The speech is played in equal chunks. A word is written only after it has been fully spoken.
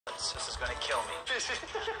cheese. This is gonna kill me.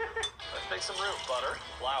 Let's make some roux. Butter,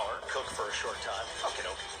 flour, cook for a short time. Okay,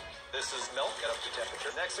 doke. This is milk at up to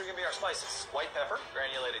temperature. Next are gonna be our spices. White pepper,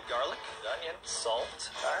 granulated garlic, onion, salt.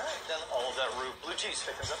 All right, then all of that roux. Blue cheese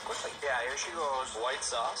thickens up quickly. Yeah, here she goes. White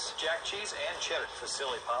sauce, jack cheese, and cheddar.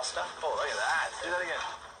 Fusilli pasta. Oh, look at that. Do that again.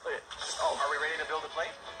 Look at. Oh, are we ready to build a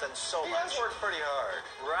plate? Then so much. You guys worked pretty hard,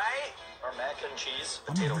 right? Our mac and cheese,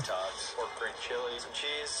 potato tots, pork green chili, some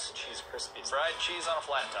cheese, cheese crispies, fried cheese on a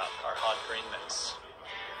flat top, our hot green mix.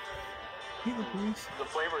 The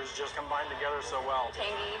flavors just combine together so well.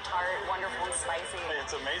 Tangy, tart, wonderful, and spicy.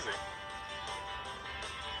 It's amazing.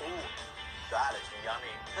 Ooh, that is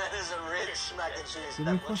yummy. That is a rich mac and cheese.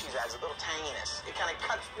 That blue cheese adds a little tanginess. It kind of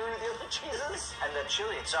cuts through the other cheeses. And the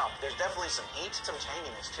chili itself, there's definitely some heat, some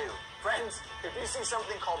tanginess too. Friends, if you see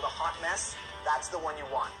something called the hot mess, that's the one you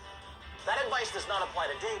want. That advice does not apply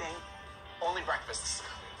to dating, only breakfasts.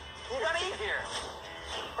 You gotta eat here.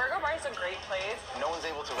 Burger Bar is a great place. No one's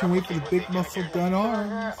able to Can't wait for the big muscle gun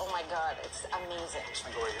arms. Oh my god, it's amazing.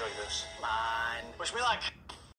 Go right here like this. Come on. Wish me luck.